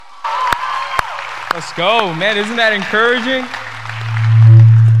Let's go, man. Isn't that encouraging?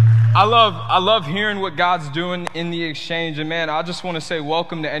 I love hearing what God's doing in the exchange. And man, I just want to say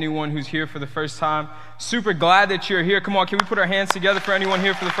welcome to anyone who's here for the first time. Super glad that you're here. Come on, can we put our hands together for anyone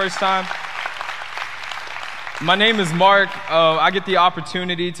here for the first time? My name is Mark. I get the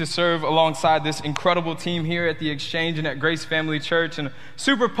opportunity to serve alongside this incredible team here at the Exchange and at Grace Family Church, and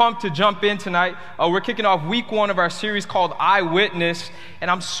super pumped to jump in tonight. We're kicking off week 1 of our series called Eyewitness,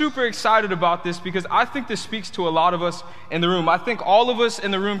 and I'm super excited about this because I think this speaks to a lot of us in the room. I think all of us in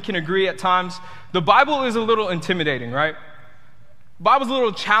the room can agree at times the Bible is a little intimidating, right? The Bible's a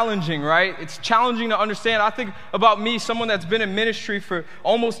little challenging, right? It's challenging to understand. I think about me, someone that's been in ministry for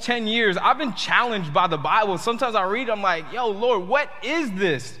almost 10 years. I've been challenged by the Bible. Sometimes I read it, I'm like, yo, Lord, what is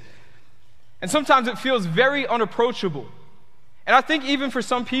this? And sometimes it feels very unapproachable. And I think even for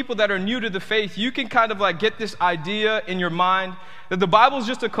some people that are new to the faith, you can kind of like get this idea in your mind that the Bible is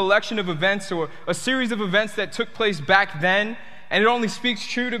just a collection of events or a series of events that took place back then, and it only speaks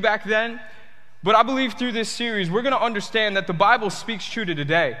true to back then. But I believe through this series, we're going to understand that the Bible speaks true to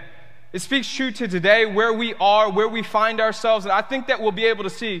today. It speaks true to today, where we are, where we find ourselves. And I think that we'll be able to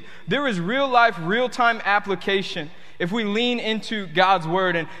see there is real life, real-time application if we lean into God's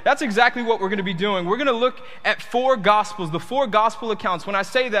word. And that's exactly what we're going to be doing. We're going to look at 4 gospels, the 4 gospel accounts. When I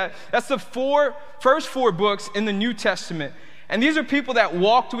say that, that's the first 4 books in the New Testament. And these are people that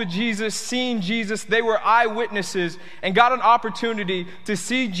walked with Jesus, seen Jesus. They were eyewitnesses and got an opportunity to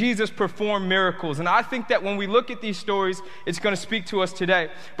see Jesus perform miracles. And I think that when we look at these stories, it's going to speak to us today.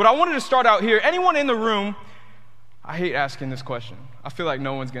 But I wanted to start out here. Anyone in the room, I hate asking this question. I feel like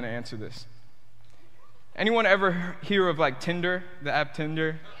no one's going to answer this. Anyone ever hear of like Tinder, the app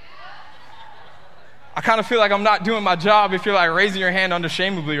Tinder? I kind of feel like I'm not doing my job if you're like raising your hand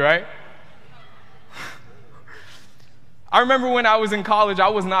unashamedly, right? I remember when I was in college, I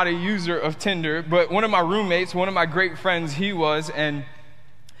was not a user of Tinder, but one of my roommates, one of my great friends, he was, and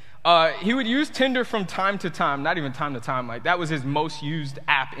he would use Tinder from time to time, not even time to time, like that was his most used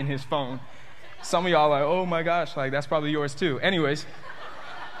app in his phone. Some of y'all are like, oh my gosh, like that's probably yours too. Anyways.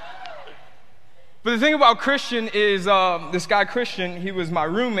 But the thing about Christian is, this guy Christian, he was my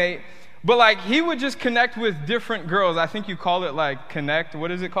roommate, but like he would just connect with different girls. I think you call it like connect,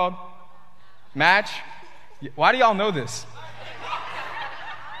 what is it called? Match? Why do y'all know this?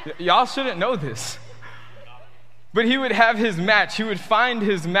 Y'all shouldn't know this. But he would have his match. He would find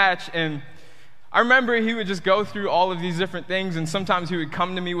his match. And I remember he would just go through all of these different things. And sometimes he would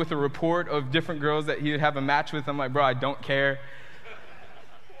come to me with a report of different girls that he would have a match with. I'm like, bro, I don't care.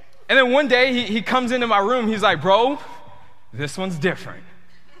 And then one day he comes into my room. He's like, bro, this one's different.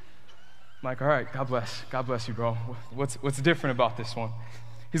 I'm like, all right, God bless. God bless you, bro. What's different about this one?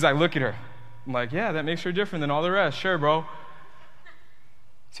 He's like, look at her. I'm like, yeah, that makes her different than all the rest. Sure, bro.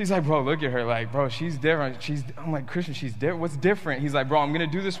 So he's like, bro, look at her. Like, bro, she's different. I'm like, Christian, she's different. What's different? He's like, bro, I'm going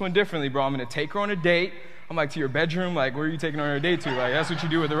to do this one differently, bro. I'm going to take her on a date. I'm like, to your bedroom? Like, where are you taking her on a date to? Like, that's what you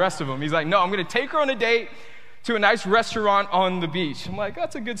do with the rest of them. He's like, no, I'm going to take her on a date to a nice restaurant on the beach. I'm like,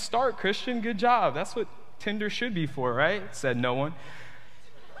 that's a good start, Christian. Good job. That's what Tinder should be for, right? Said no one.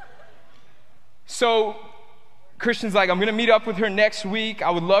 So Christian's like, I'm going to meet up with her next week. I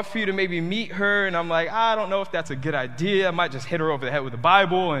would love for you to maybe meet her. And I'm like, I don't know if that's a good idea. I might just hit her over the head with the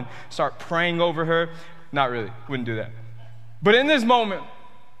Bible and start praying over her. Not really. Wouldn't do that. But in this moment,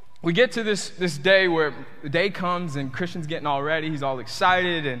 we get to this day where the day comes and Christian's getting all ready. He's all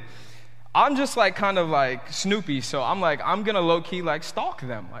excited. And I'm just like kind of like Snoopy. So I'm like, I'm going to low-key like stalk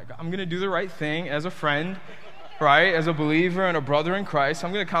them. Like, I'm going to do the right thing as a friend, right? As a believer and a brother in Christ,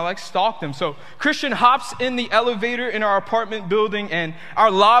 I'm going to kind of like stalk them. So Christian hops in the elevator in our apartment building, and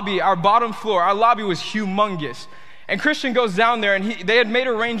our lobby, our bottom floor, our lobby was humongous. And Christian goes down there, and they had made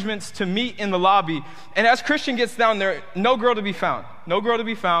arrangements to meet in the lobby. And as Christian gets down there, no girl to be found. No girl to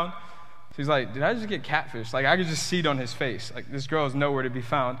be found. So he's like, did I just get catfished? Like, I could just see it on his face. Like, this girl is nowhere to be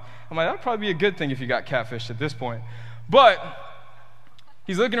found. I'm like, that'd probably be a good thing if you got catfished at this point. But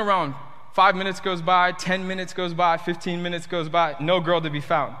he's looking around. 5 minutes goes by, 10 minutes goes by, 15 minutes goes by, no girl to be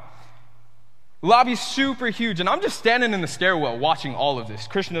found. Lobby's super huge, and I'm just standing in the stairwell watching all of this.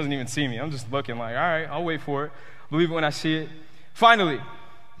 Christian doesn't even see me. I'm just looking like, all right, I'll wait for it. Believe it when I see it. Finally,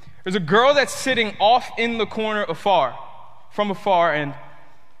 there's a girl that's sitting off in the corner from afar, and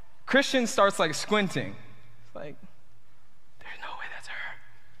Christian starts like squinting. It's like, there's no way that's her.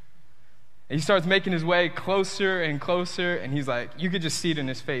 And he starts making his way closer and closer, and he's like, you could just see it in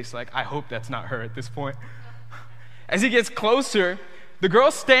his face, like, I hope that's not her at this point. As he gets closer, the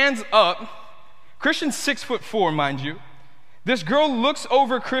girl stands up. Christian's 6'4", mind you. This girl looks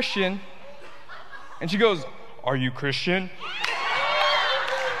over Christian, and she goes, are you Christian?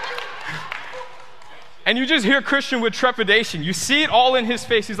 And you just hear Christian with trepidation. You see it all in his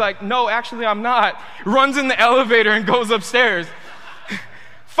face. He's like, no, actually, I'm not. Runs in the elevator and goes upstairs.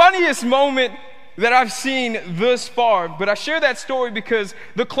 Funniest moment that I've seen thus far. But I share that story because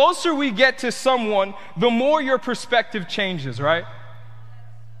the closer we get to someone, the more your perspective changes, right?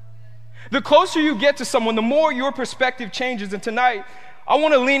 The closer you get to someone, the more your perspective changes. And tonight, I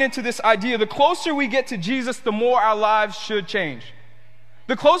want to lean into this idea. The closer we get to Jesus, the more our lives should change.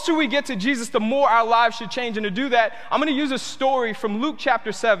 The closer we get to Jesus, the more our lives should change. And to do that, I'm going to use a story from Luke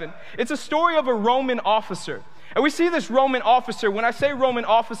chapter 7. It's a story of a Roman officer. And we see this Roman officer. When I say Roman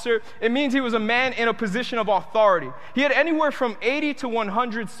officer, it means he was a man in a position of authority. He had anywhere from 80 to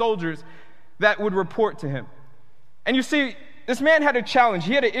 100 soldiers that would report to him. And you see, this man had a challenge.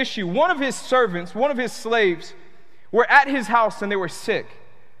 He had an issue. One of his servants, one of his slaves, were at his house and they were sick.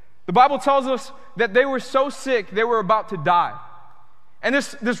 The Bible tells us that they were so sick, they were about to die. And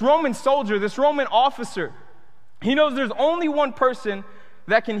this Roman soldier, this Roman officer, he knows there's only one person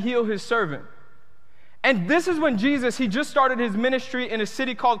that can heal his servant. And this is when Jesus, he just started his ministry in a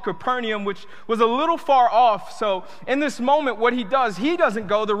city called Capernaum, which was a little far off. So in this moment, what he does, he doesn't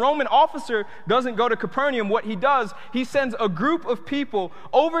go. The Roman officer doesn't go to Capernaum. What he does, he sends a group of people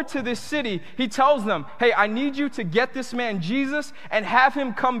over to this city. He tells them, hey, I need you to get this man Jesus and have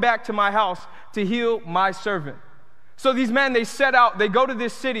him come back to my house to heal my servant. So these men, they set out, they go to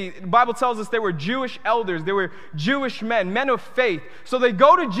this city. The Bible tells us they were Jewish elders. They were Jewish men of faith. So they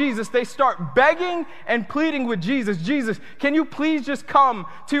go to Jesus. They start begging and pleading with Jesus. Jesus, can you please just come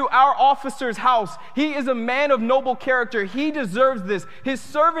to our officer's house? He is a man of noble character. He deserves this. His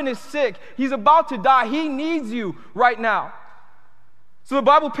servant is sick. He's about to die. He needs you right now. So the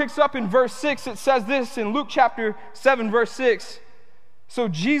Bible picks up in verse 6. It says this in Luke chapter 7, verse 6. So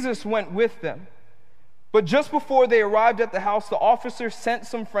Jesus went with them. But just before they arrived at the house, the officer sent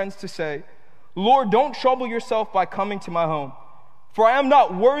some friends to say, Lord, don't trouble yourself by coming to my home, for I am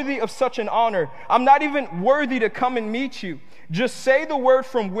not worthy of such an honor. I'm not even worthy to come and meet you. Just say the word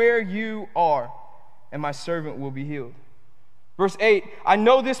from where you are, and my servant will be healed. Verse 8, I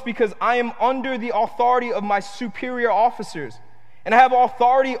know this because I am under the authority of my superior officers, and I have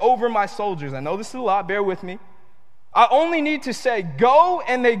authority over my soldiers. I know this is a lot, bear with me. I only need to say, go,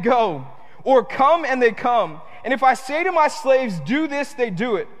 and they go. Or come, and they come. And if I say to my slaves, do this, they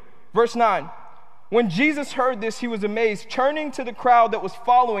do it. Verse 9, when Jesus heard this, he was amazed. Turning to the crowd that was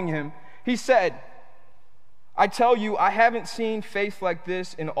following him, he said, I tell you, I haven't seen faith like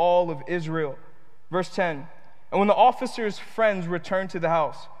this in all of Israel. Verse 10, and when the officer's friends returned to the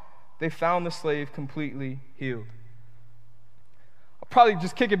house, they found the slave completely healed. Probably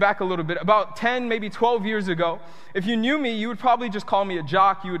just kick it back a little bit. About 10, maybe 12 years ago, if you knew me, you would probably just call me a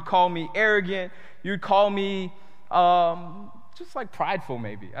jock. You would call me arrogant. You would call me just like prideful,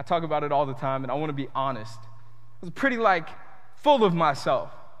 maybe. I talk about it all the time, and I want to be honest. I was pretty full of myself.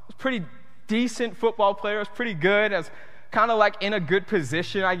 I was a pretty decent football player. I was pretty good. I was kind of in a good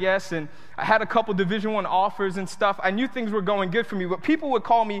position, I guess, and I had a couple Division I offers and stuff. I knew things were going good for me, but people would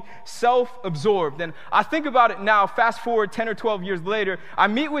call me self-absorbed. And I think about it now, fast forward 10 or 12 years later, I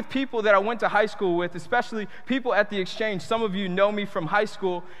meet with people that I went to high school with, especially people at the Exchange. Some of you know me from high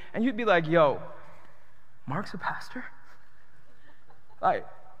school, and you'd be like, yo, Mark's a pastor?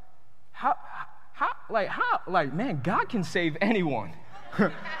 Man, God can save anyone.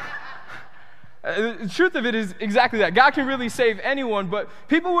 The truth of it is exactly that. God can really save anyone, but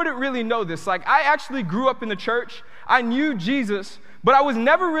people wouldn't really know this. I actually grew up in the church. I knew Jesus, but I was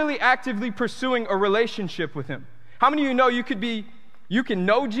never really actively pursuing a relationship with him. How many of you know you can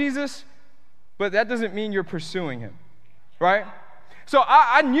know Jesus, but that doesn't mean you're pursuing him, right? So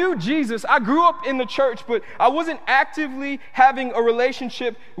I knew Jesus. I grew up in the church, but I wasn't actively having a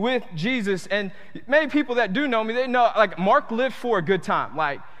relationship with Jesus. And many people that do know me, they know, Mark lived for a good time.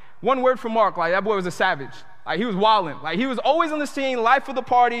 One word for Mark, that boy was a savage. He was wilding. He was always on the scene, life of the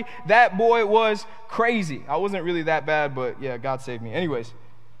party. That boy was crazy. I wasn't really that bad, but yeah, God saved me. Anyways.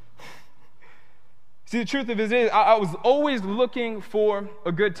 See, the truth of it is, I was always looking for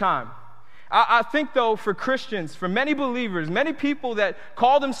a good time. I think, though, for Christians, for many believers, many people that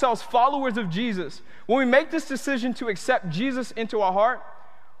call themselves followers of Jesus, when we make this decision to accept Jesus into our heart,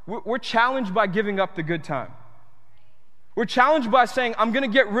 we're challenged by giving up the good time. We're challenged by saying, I'm going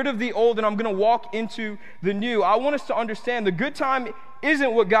to get rid of the old and I'm going to walk into the new. I want us to understand the good time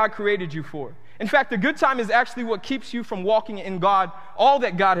isn't what God created you for. In fact, the good time is actually what keeps you from walking in God, all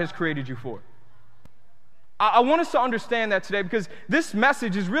that God has created you for. I want us to understand that today because this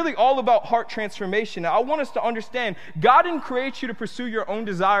message is really all about heart transformation. I want us to understand God didn't create you to pursue your own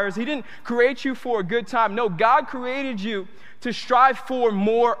desires. He didn't create you for a good time. No, God created you to strive for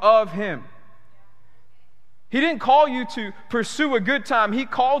more of him. He didn't call you to pursue a good time. He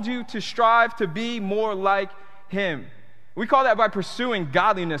called you to strive to be more like him. We call that by pursuing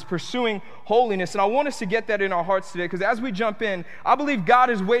godliness, pursuing holiness. And I want us to get that in our hearts today, because as we jump in, I believe God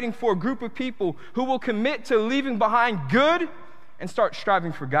is waiting for a group of people who will commit to leaving behind good and start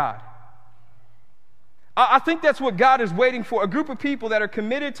striving for God. I think that's what God is waiting for, a group of people that are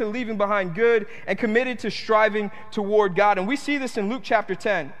committed to leaving behind good and committed to striving toward God. And we see this in Luke chapter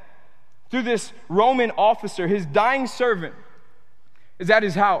 10 through this Roman officer. His dying servant is at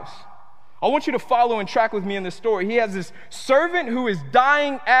his house. I want you to follow and track with me in this story. He has this servant who is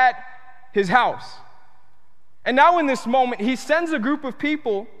dying at his house. And now in this moment, he sends a group of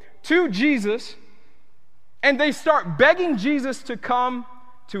people to Jesus, and they start begging Jesus to come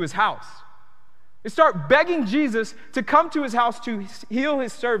to his house. They start begging Jesus to come to his house to heal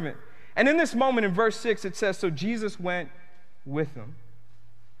his servant. And in this moment, in verse 6, it says, so Jesus went with them.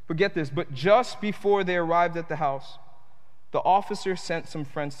 But get this, but just before they arrived at the house, the officer sent some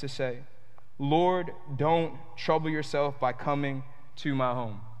friends to say, Lord, don't trouble yourself by coming to my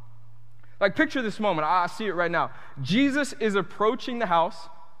home. Like, picture this moment. I see it right now. Jesus is approaching the house.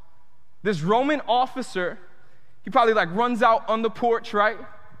 This Roman officer, he probably runs out on the porch, right?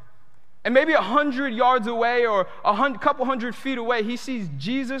 And maybe 100 yards away or a couple hundred feet away, he sees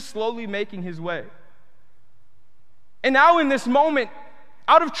Jesus slowly making his way. And now in this moment,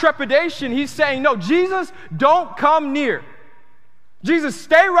 out of trepidation, he's saying, no, Jesus, don't come near. Jesus,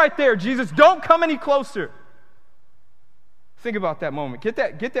 stay right there. Jesus, don't come any closer. Think about that moment. Get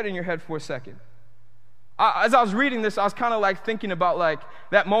that in your head for a second. As I was reading this, I was kind of thinking about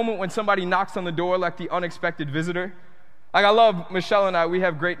that moment when somebody knocks on the door, like the unexpected visitor. I love Michelle and I, we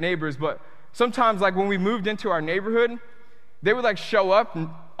have great neighbors, but sometimes when we moved into our neighborhood, they would show up and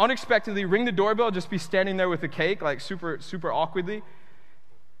unexpectedly ring the doorbell, just be standing there with a cake, super, super awkwardly.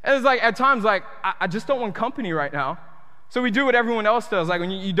 And it's at times I just don't want company right now. So we do what everyone else does.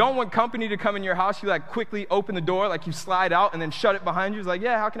 When you don't want company to come in your house, you quickly open the door, you slide out and then shut it behind you. It's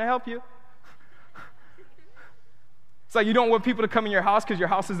yeah, how can I help you? It's you don't want people to come in your house because your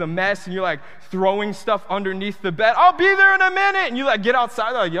house is a mess and you're throwing stuff underneath the bed. I'll be there in a minute. And you get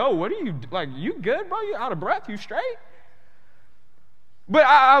outside, yo, what are you, you good, bro? You out of breath? You straight? But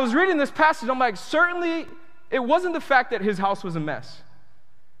I was reading this passage. I'm certainly it wasn't the fact that his house was a mess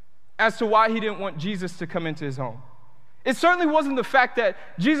as to why he didn't want Jesus to come into his home. It certainly wasn't the fact that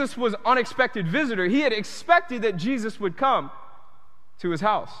Jesus was an unexpected visitor. He had expected that Jesus would come to his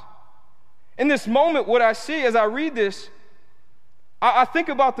house. In this moment, what I see as I read this, I think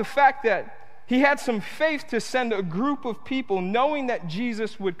about the fact that he had some faith to send a group of people knowing that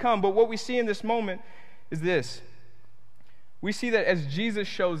Jesus would come. But what we see in this moment is this. We see that as Jesus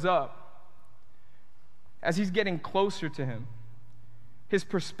shows up, as he's getting closer to him, his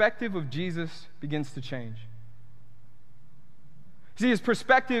perspective of Jesus begins to change. See, his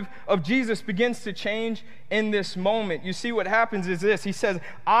perspective of Jesus begins to change in this moment. You see, what happens is this. He says,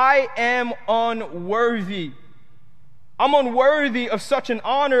 I am unworthy. I'm unworthy of such an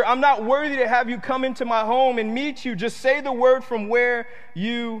honor. I'm not worthy to have you come into my home and meet you. Just say the word from where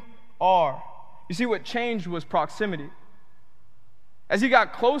you are. You see, what changed was proximity. As he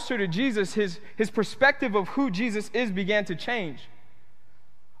got closer to Jesus, his perspective of who Jesus is began to change.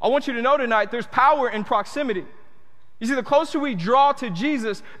 I want you to know tonight, there's power in proximity. You see, the closer we draw to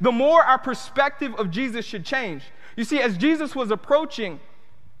Jesus, the more our perspective of Jesus should change. You see, as Jesus was approaching,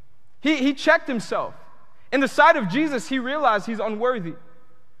 he checked himself. In the sight of Jesus, he realized he's unworthy.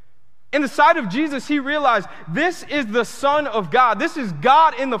 In the sight of Jesus, he realized this is the Son of God. This is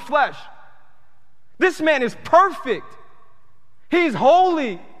God in the flesh. This man is perfect. He's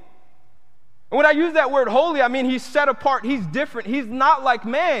holy. And when I use that word holy, I mean he's set apart. He's different. He's not like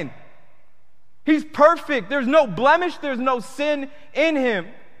man. He's perfect. There's no blemish. There's no sin in him.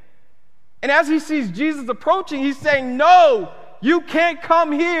 And as he sees Jesus approaching, he's saying, no, you can't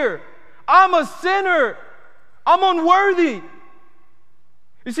come here. I'm a sinner. I'm unworthy.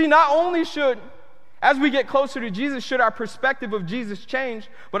 You see, not only should, as we get closer to Jesus, should our perspective of Jesus change,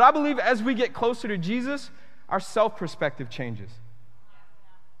 but I believe as we get closer to Jesus, our self-perspective changes.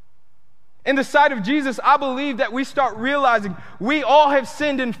 In the sight of Jesus, I believe that we start realizing we all have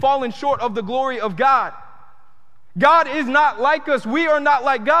sinned and fallen short of the glory of God. God is not like us. We are not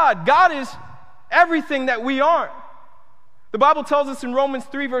like God. God is everything that we aren't. The Bible tells us in Romans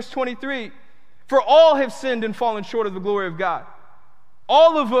 3, verse 23, for all have sinned and fallen short of the glory of God.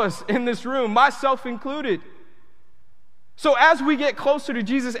 All of us in this room, myself included. So as we get closer to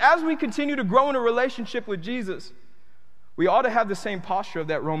Jesus, as we continue to grow in a relationship with Jesus, we ought to have the same posture of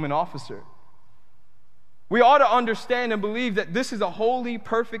that Roman officer. We ought to understand and believe that this is a holy,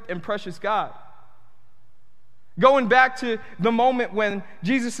 perfect, and precious God. Going back to the moment when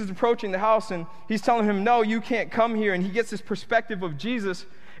Jesus is approaching the house and he's telling him, no, you can't come here, and he gets this perspective of Jesus,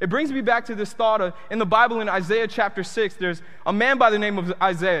 it brings me back to this thought of, in the Bible in Isaiah chapter 6, there's a man by the name of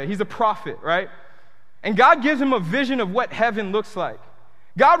Isaiah. He's a prophet, right? And God gives him a vision of what heaven looks like.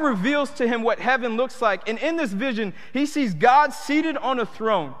 God reveals to him what heaven looks like, and in this vision, he sees God seated on a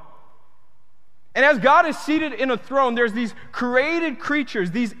throne. And as God is seated in a throne, there's these created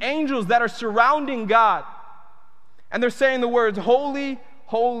creatures, these angels that are surrounding God. And they're saying the words, holy,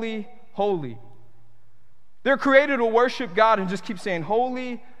 holy, holy. They're created to worship God and just keep saying,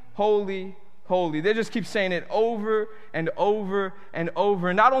 holy, holy, holy. They just keep saying it over and over and over.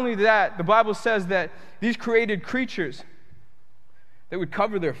 And not only that, the Bible says that these created creatures, they would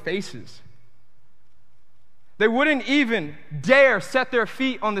cover their faces. They wouldn't even dare set their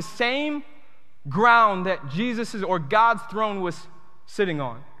feet on the same ground that Jesus' or God's throne was sitting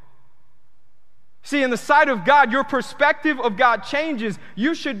on. See, in the sight of God, your perspective of God changes.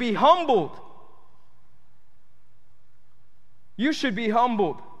 You should be humbled. You should be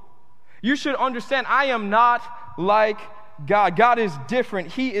humbled. You should understand, I am not like God. God is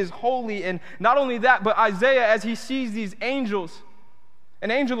different. He is holy. And not only that, but Isaiah, as he sees these angels,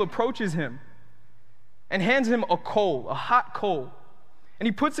 an angel approaches him and hands him a coal, a hot coal. And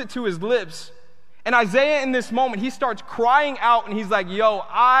he puts it to his lips. And Isaiah, in this moment, he starts crying out and he's like, yo,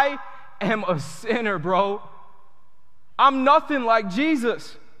 I am a sinner, bro. I'm nothing like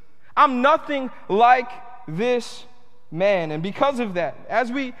Jesus. I'm nothing like this man. And because of that,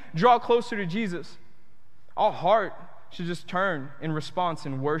 as we draw closer to Jesus, our heart should just turn in response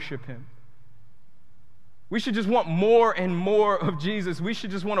and worship him. We should just want more and more of Jesus. We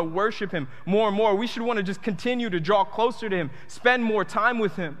should just want to worship him more and more. We should want to just continue to draw closer to him, spend more time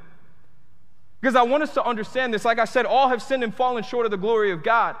with him. Because I want us to understand this. Like I said, all have sinned and fallen short of the glory of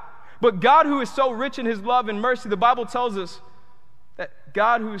God. But God, who is so rich in his love and mercy, the Bible tells us that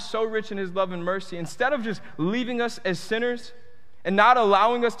God, who is so rich in his love and mercy, instead of just leaving us as sinners and not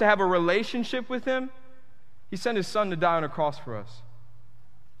allowing us to have a relationship with him, he sent his son to die on a cross for us.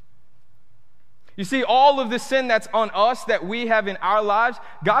 You see, all of the sin that's on us that we have in our lives,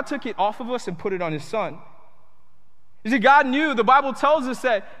 God took it off of us and put it on his son. You see, God knew, the Bible tells us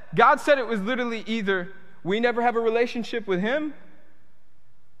that God said it was literally either we never have a relationship with him,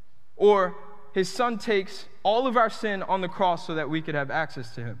 or his son takes all of our sin on the cross so that we could have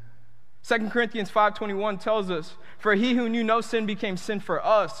access to him. 2 Corinthians 5:21 tells us, for he who knew no sin became sin for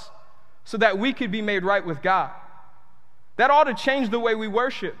us so that we could be made right with God. That ought to change the way we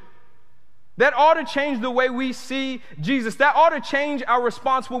worship. That ought to change the way we see Jesus. That ought to change our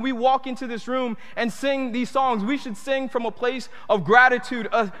response when we walk into this room and sing these songs. We should sing from a place of gratitude,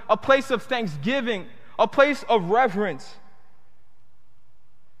 a place of thanksgiving, a place of reverence.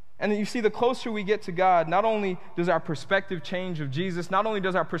 And then you see, the closer we get to God, not only does our perspective change of Jesus, not only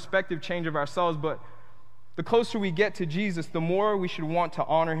does our perspective change of ourselves, but the closer we get to Jesus, the more we should want to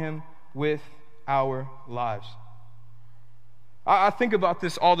honor him with our lives. I think about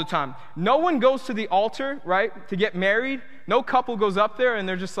this all the time. No one goes to the altar, right, to get married. No couple goes up there and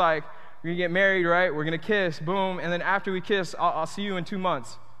they're just like, we're going to get married, right? We're going to kiss, boom. And then after we kiss, I'll see you in 2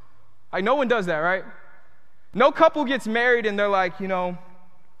 months. Like, no one does that, right? No couple gets married and they're like,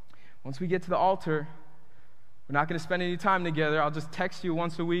 once we get to the altar, we're not going to spend any time together. I'll just text you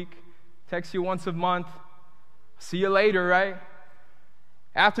once a week, text you once a month. See you later, right?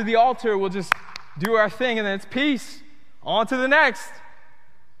 After the altar, we'll just do our thing and then it's peace. On to the next.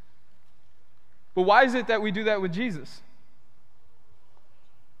 But why is it that we do that with Jesus?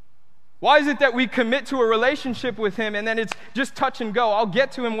 Why is it that we commit to a relationship with him and then it's just touch and go? I'll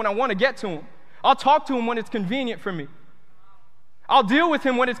get to him when I want to get to him. I'll talk to him when it's convenient for me. I'll deal with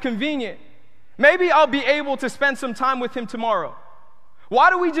him when it's convenient. Maybe I'll be able to spend some time with him tomorrow.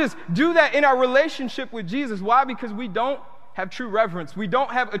 Why do we just do that in our relationship with Jesus? Why? Because we don't have true reverence. We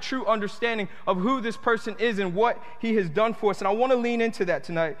don't have a true understanding of who this person is and what he has done for us. And I want to lean into that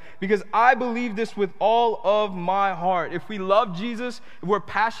tonight because I believe this with all of my heart. If we love Jesus, if we're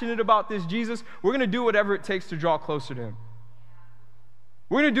passionate about this Jesus, we're going to do whatever it takes to draw closer to him.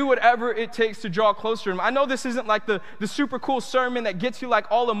 We're going to do whatever it takes to draw closer to him. I know this isn't like the super cool sermon that gets you like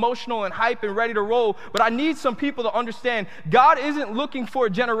all emotional and hype and ready to roll, but I need some people to understand God isn't looking for a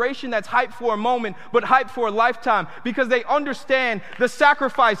generation that's hyped for a moment, but hyped for a lifetime because they understand the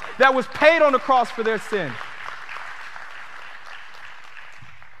sacrifice that was paid on the cross for their sin.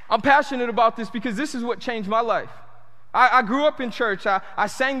 I'm passionate about this because this is what changed my life. I grew up in church. I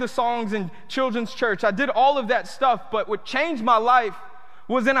sang the songs in children's church. I did all of that stuff, but what changed my life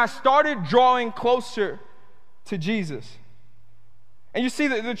was then I started drawing closer to Jesus. And you see,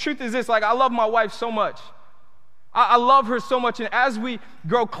 the truth is this, like I love my wife so much. I love her so much, and as we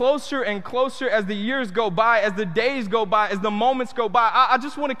grow closer and closer, as the years go by, as the days go by, as the moments go by, I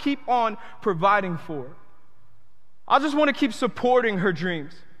just want to keep on providing for her. I just want to keep supporting her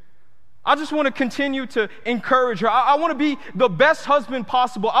dreams. I just want to continue to encourage her. I want to be the best husband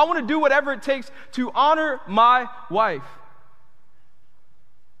possible. I want to do whatever it takes to honor my wife.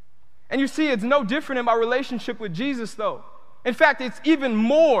 And you see, it's no different in my relationship with Jesus, though. In fact, it's even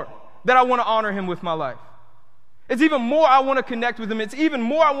more that I want to honor him with my life. It's even more I want to connect with him. It's even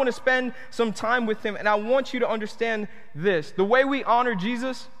more I want to spend some time with him. And I want you to understand this. The way we honor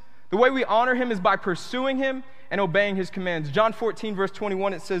Jesus, the way we honor him is by pursuing him and obeying his commands. John 14, verse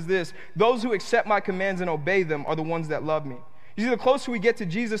 21, it says this: "Those who accept my commands and obey them are the ones that love me." You see, the closer we get to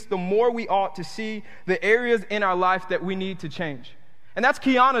Jesus, the more we ought to see the areas in our life that we need to change. And that's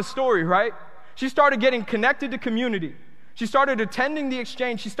Kiana's story, right? She started getting connected to community. She started attending the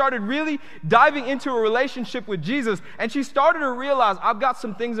exchange. She started really diving into a relationship with Jesus. And she started to realize, I've got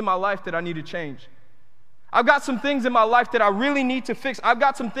some things in my life that I need to change. I've got some things in my life that I really need to fix. I've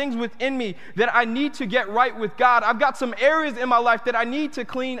got some things within me that I need to get right with God. I've got some areas in my life that I need to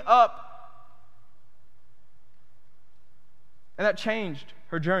clean up. And that changed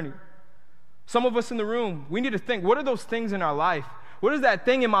her journey. Some of us in the room, we need to think, what are those things in our life? What is that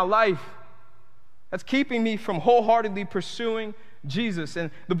thing in my life that's keeping me from wholeheartedly pursuing Jesus?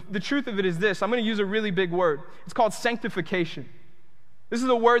 And the truth of it is this. I'm going to use a really big word. It's called sanctification. This is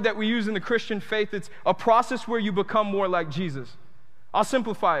a word that we use in the Christian faith. It's a process where you become more like Jesus. I'll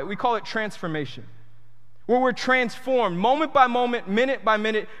simplify it. We call it transformation, where we're transformed moment by moment, minute by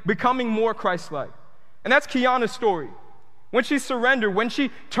minute, becoming more Christ-like. And that's Kiana's story. When she surrendered, when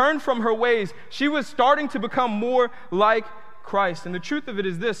she turned from her ways, she was starting to become more like Christ. And the truth of it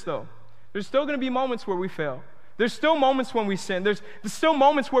is this, though. There's still going to be moments where we fail. There's still moments when we sin. There's still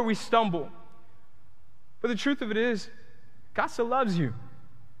moments where we stumble. But the truth of it is, God still loves you.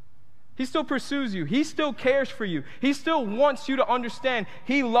 He still pursues you. He still cares for you. He still wants you to understand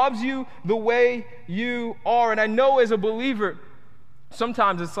He loves you the way you are. And I know as a believer,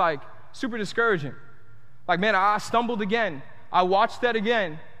 sometimes it's like super discouraging. Like, man, I stumbled again. I watched that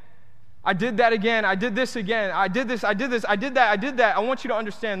again. I did that again. I did this again. I did this. I did this. I did that. I did that. I want you to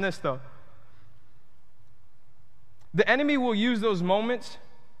understand this, though. The enemy will use those moments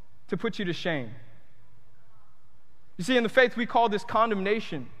to put you to shame. You see, in the faith, we call this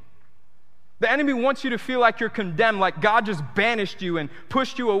condemnation. The enemy wants you to feel like you're condemned, like God just banished you and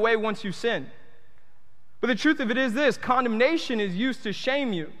pushed you away once you sinned. But the truth of it is this: condemnation is used to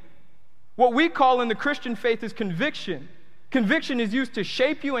shame you. What we call in the Christian faith is conviction. Conviction is used to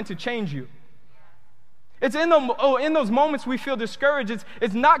shape you and to change you. It's in those moments we feel discouraged.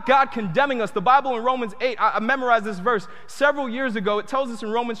 It's not God condemning us. The Bible in Romans 8, I memorized this verse several years ago. It tells us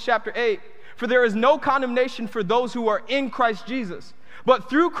in Romans chapter 8, "For there is no condemnation for those who are in Christ Jesus. But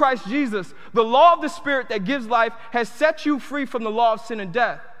through Christ Jesus, the law of the Spirit that gives life has set you free from the law of sin and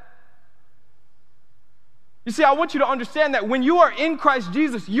death." You see, I want you to understand that when you are in Christ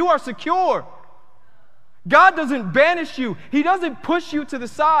Jesus, you are secure. God doesn't banish you. He doesn't push you to the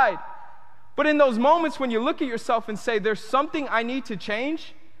side. But in those moments when you look at yourself and say, there's something I need to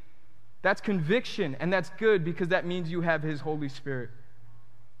change, that's conviction, and that's good because that means you have His Holy Spirit.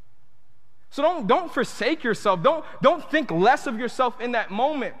 So don't forsake yourself. Don't think less of yourself in that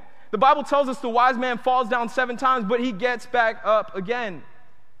moment. The Bible tells us the wise man falls down 7 times, but he gets back up again.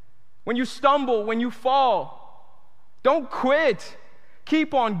 When you stumble, when you fall, don't quit.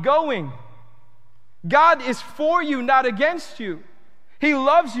 Keep on going. God is for you, not against you. He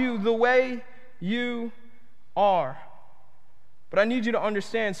loves you the way you are. But I need you to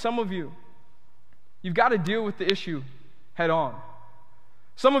understand, some of you, you've got to deal with the issue head on.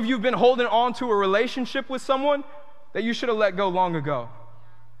 Some of you have been holding on to a relationship with someone that you should have let go long ago.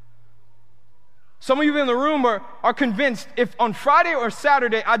 Some of you in the room are convinced if on Friday or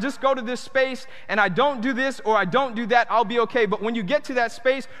Saturday I just go to this space and I don't do this or I don't do that, I'll be okay. But when you get to that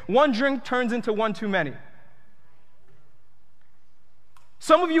space, one drink turns into one too many.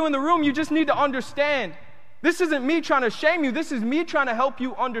 Some of you in the room, you just need to understand, this isn't me trying to shame you. This is me trying to help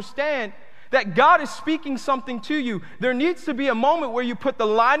you understand that God is speaking something to you. There needs to be a moment where you put the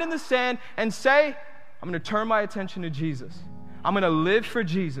line in the sand and say, I'm going to turn my attention to Jesus. I'm going to live for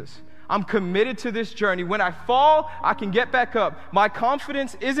Jesus. I'm committed to this journey. When I fall, I can get back up. My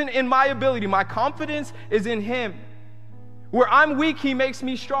confidence isn't in my ability. My confidence is in Him. Where I'm weak, He makes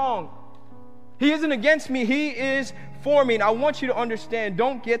me strong. He isn't against me. He is for me. And I want you to understand,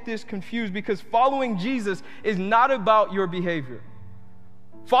 don't get this confused, because following Jesus is not about your behavior.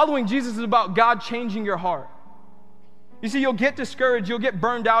 Following Jesus is about God changing your heart. You see, you'll get discouraged. You'll get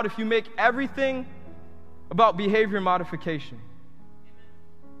burned out if you make everything about behavior modification.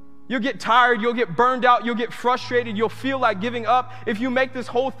 You'll get tired, you'll get burned out, you'll get frustrated, you'll feel like giving up if you make this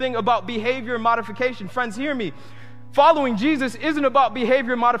whole thing about behavior modification. Friends, hear me. Following Jesus isn't about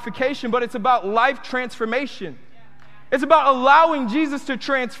behavior modification, but it's about life transformation. It's about allowing Jesus to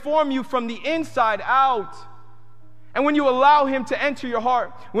transform you from the inside out. And when you allow him to enter your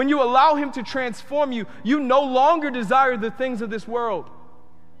heart, when you allow him to transform you, you no longer desire the things of this world.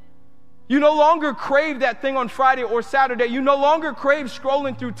 You no longer crave that thing on Friday or Saturday. You no longer crave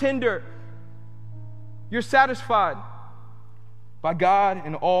scrolling through Tinder. You're satisfied by God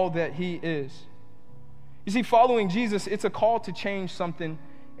and all that he is. You see, following Jesus, it's a call to change something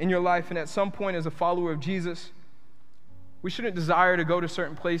in your life. And at some point as a follower of Jesus, we shouldn't desire to go to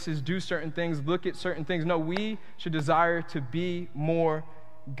certain places, do certain things, look at certain things. No, we should desire to be more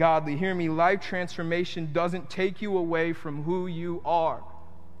godly. Hear me, life transformation doesn't take you away from who you are.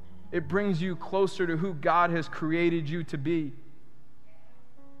 It brings you closer to who God has created you to be.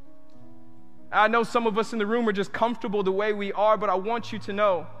 I know some of us in the room are just comfortable the way we are, but I want you to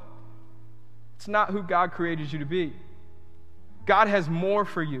know it's not who God created you to be. God has more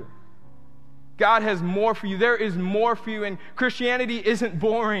for you. God has more for you. There is more for you, and Christianity isn't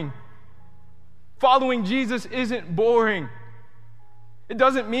boring. Following Jesus isn't boring. It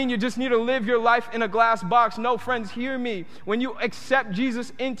doesn't mean you just need to live your life in a glass box. No, friends, hear me. When you accept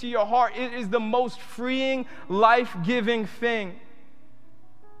Jesus into your heart, it is the most freeing, life-giving thing.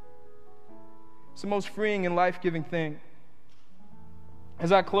 It's the most freeing and life-giving thing.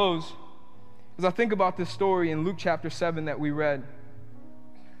 As I close, as I think about this story in Luke chapter 7 that we read,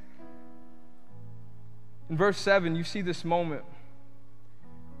 in verse 7, you see this moment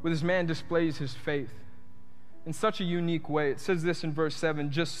where this man displays his faith in such a unique way. It says this in verse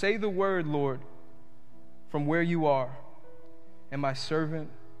 7, "Just say the word, Lord, from where you are, and my servant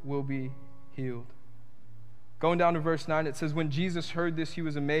will be healed." Going down to verse 9, it says, "When Jesus heard this, he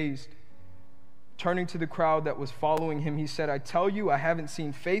was amazed. Turning to the crowd that was following him, he said, 'I tell you, I haven't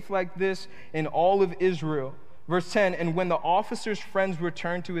seen faith like this in all of Israel.'" Verse 10, "And when the officer's friends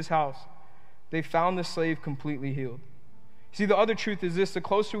returned to his house, they found the slave completely healed." See, the other truth is this: the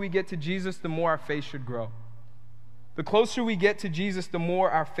closer we get to Jesus, the more our faith should grow. The closer we get to Jesus, the more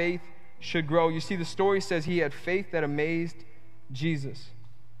our faith should grow. You see, the story says he had faith that amazed Jesus.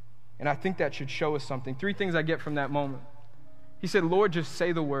 And I think that should show us something. 3 things I get from that moment. He said, "Lord, just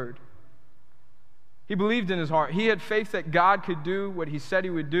say the word." He believed in his heart. He had faith that God could do what he said he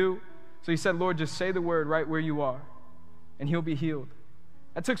would do. So he said, "Lord, just say the word right where you are, and he'll be healed."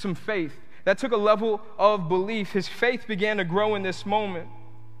 That took some faith. That took a level of belief. His faith began to grow in this moment.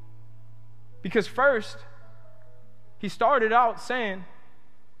 Because first, he started out saying,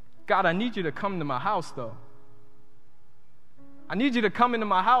 "God, I need you to come to my house, though. I need you to come into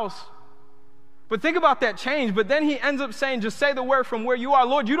my house." But think about that change. But then he ends up saying, "Just say the word from where you are."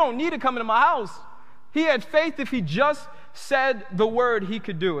 Lord, you don't need to come into my house. He had faith if he just said the word, he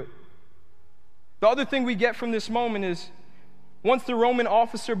could do it. The other thing we get from this moment is, once the Roman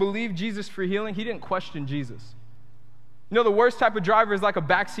officer believed Jesus for healing, he didn't question Jesus. You know, the worst type of driver is like a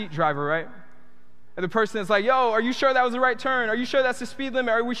backseat driver, right? And the person that's like, "Yo, are you sure that was the right turn? Are you sure that's the speed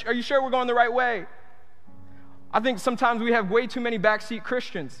limit? Are you sure we're going the right way?" I think sometimes we have way too many backseat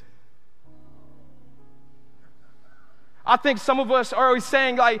Christians. I think some of us are always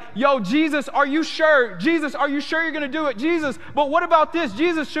saying like, "Yo, Jesus, are you sure? Jesus, are you sure you're going to do it? Jesus, but what about this?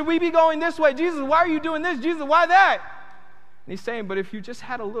 Jesus, should we be going this way? Jesus, why are you doing this? Jesus, why that?" And he's saying, but if you just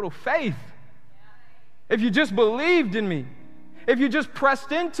had a little faith, if you just believed in me, if you just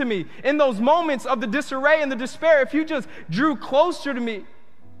pressed into me in those moments of the disarray and the despair, if you just drew closer to me,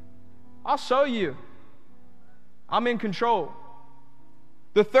 I'll show you. I'm in control.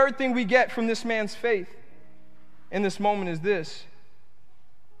 The third thing we get from this man's faith in this moment is this: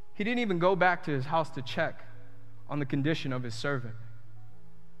 he didn't even go back to his house to check on the condition of his servant.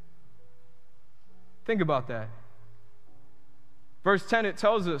 Think about that. Verse 10, it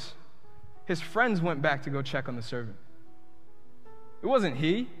tells us his friends went back to go check on the servant. It wasn't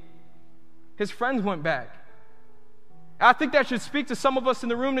he. His friends went back. I think that should speak to some of us in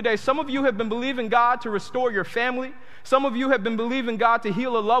the room today. Some of you have been believing God to restore your family. Some of you have been believing God to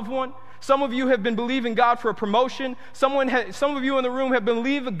heal a loved one. Some of you have been believing God for a promotion. Some of you in the room have been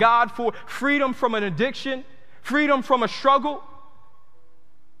believing God for freedom from an addiction, freedom from a struggle.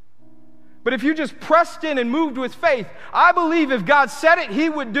 But if you just pressed in and moved with faith, I believe if God said it, he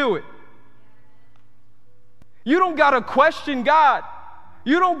would do it. You don't got to question God.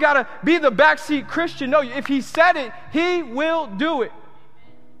 You don't got to be the backseat Christian. No, if he said it, he will do it.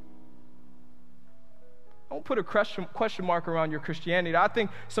 don't put a question mark around your Christianity. I think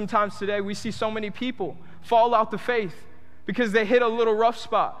sometimes today we see so many people fall out the faith because they hit a little rough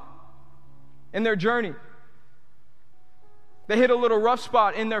spot in their journey. They hit a little rough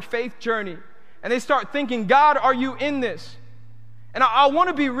spot in their faith journey, and they start thinking, God, are you in this? And I want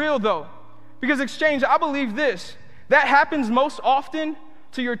to be real, though, because Exchange, I believe this. That happens most often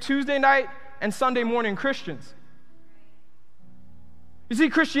to your Tuesday night and Sunday morning Christians. You see,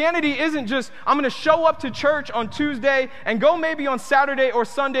 Christianity isn't just, I'm going to show up to church on Tuesday and go maybe on Saturday or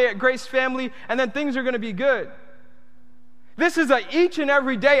Sunday at Grace Family, and then things are going to be good. This is each and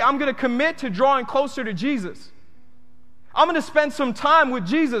every day I'm going to commit to drawing closer to Jesus. I'm going to spend some time with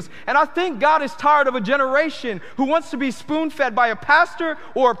Jesus. And I think God is tired of a generation who wants to be spoon-fed by a pastor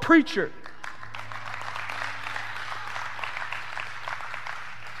or a preacher.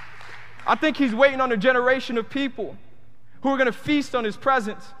 I think He's waiting on a generation of people who are going to feast on His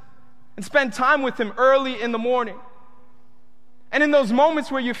presence and spend time with Him early in the morning. And in those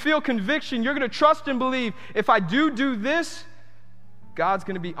moments where you feel conviction, you're going to trust and believe, if I do this, God's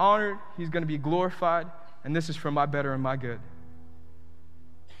going to be honored, He's going to be glorified, and this is for my better and my good.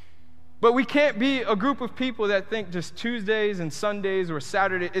 But we can't be a group of people that think just Tuesdays and Sundays or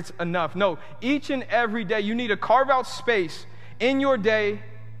Saturday, it's enough. No, each and every day you need to carve out space in your day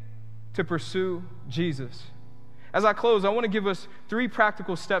to pursue Jesus. As I close, I want to give us 3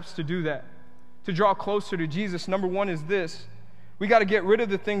 practical steps to do that, to draw closer to Jesus. Number 1 is this. We got to get rid of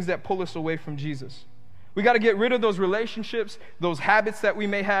the things that pull us away from Jesus. We got to get rid of those relationships, those habits that we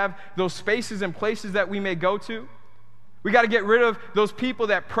may have, those spaces and places that we may go to. We got to get rid of those people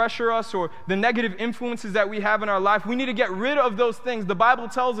that pressure us or the negative influences that we have in our life. We need to get rid of those things. The Bible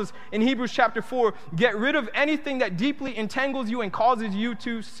tells us in Hebrews chapter 4, get rid of anything that deeply entangles you and causes you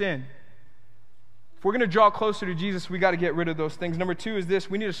to sin. If we're going to draw closer to Jesus, we got to get rid of those things. Number 2 is this.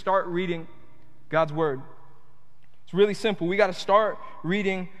 We need to start reading God's Word. It's really simple. We got to start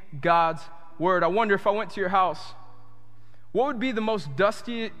reading God's Word. I wonder, if I went to your house, what would be the most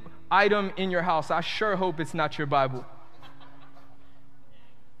dusty item in your house? I sure hope it's not your Bible.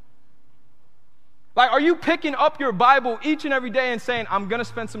 Like, are you picking up your Bible each and every day and saying, I'm going to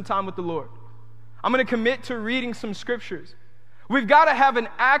spend some time with the Lord. I'm going to commit to reading some scriptures. We've got to have an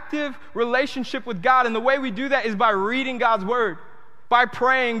active relationship with God, and the way we do that is by reading God's Word, by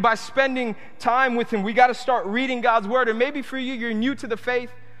praying, by spending time with Him. We got to start reading God's Word. And maybe for you, you're new to the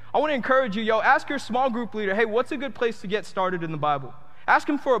faith. I want to encourage you, ask your small group leader, hey, what's a good place to get started in the Bible? Ask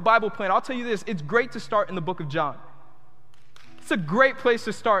him for a Bible plan. I'll tell you this, it's great to start in the book of John. It's a great place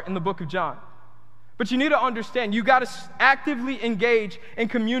to start in the book of John. But you need to understand, you got to actively engage in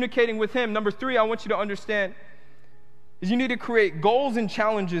communicating with Him. Number 3, I want you to understand, is you need to create goals and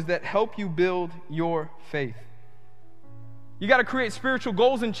challenges that help you build your faith. You got to create spiritual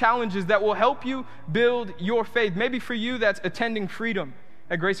goals and challenges that will help you build your faith. Maybe for you, that's attending Freedom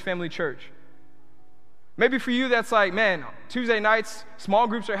at Grace Family Church. Maybe for you, that's like, man, Tuesday nights, small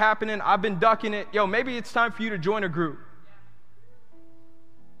groups are happening. I've been ducking it. Maybe it's time for you to join a group.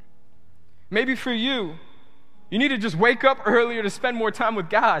 Maybe for you, you need to just wake up earlier to spend more time with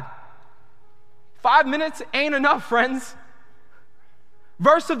God. 5 minutes ain't enough, friends.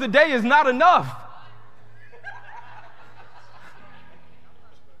 Verse of the day is not enough.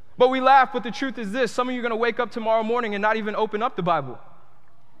 But we laugh, but the truth is this. Some of you are going to wake up tomorrow morning and not even open up the Bible.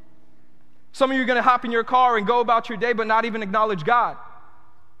 Some of you are going to hop in your car and go about your day but not even acknowledge God.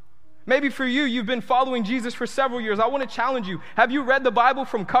 Maybe for you, you've been following Jesus for several years. I want to challenge you. Have you read the Bible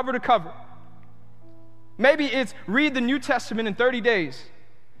from cover to cover? Maybe it's read the New Testament in 30 days.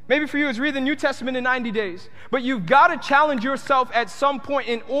 Maybe for you, it's read the New Testament in 90 days. But you've got to challenge yourself at some point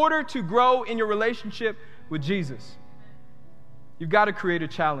in order to grow in your relationship with Jesus. You've got to create a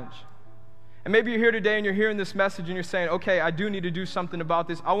challenge. And maybe you're here today and you're hearing this message and you're saying, okay, I do need to do something about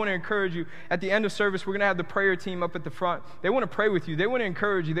this. I want to encourage you. At the end of service, we're going to have the prayer team up at the front. They want to pray with you. They want to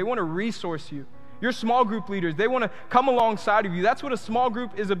encourage you. They want to resource you. Your small group leaders, they want to come alongside of you. That's what a small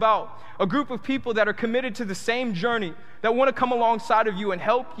group is about. A group of people that are committed to the same journey, that want to come alongside of you and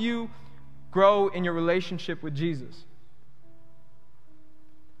help you grow in your relationship with Jesus.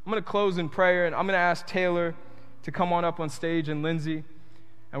 I'm going to close in prayer, and I'm going to ask Taylor to come on up on stage, and Lindsay,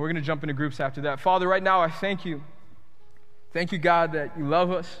 and we're going to jump into groups after that. Father, right now I thank you. Thank you, God, that you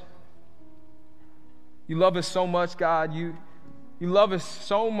love us. You love us so much, God. You love us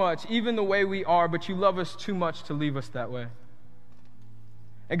so much, even the way we are, but you love us too much to leave us that way.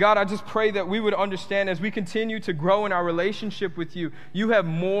 And God, I just pray that we would understand as we continue to grow in our relationship with you, you have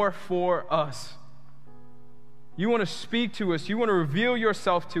more for us. You want to speak to us. You want to reveal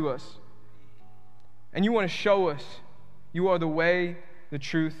yourself to us. And you want to show us you are the way, the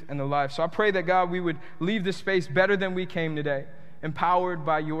truth, and the life. So I pray that, God, we would leave this space better than we came today, empowered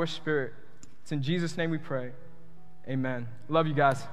by your Spirit. It's in Jesus' name we pray. Amen. Love you guys.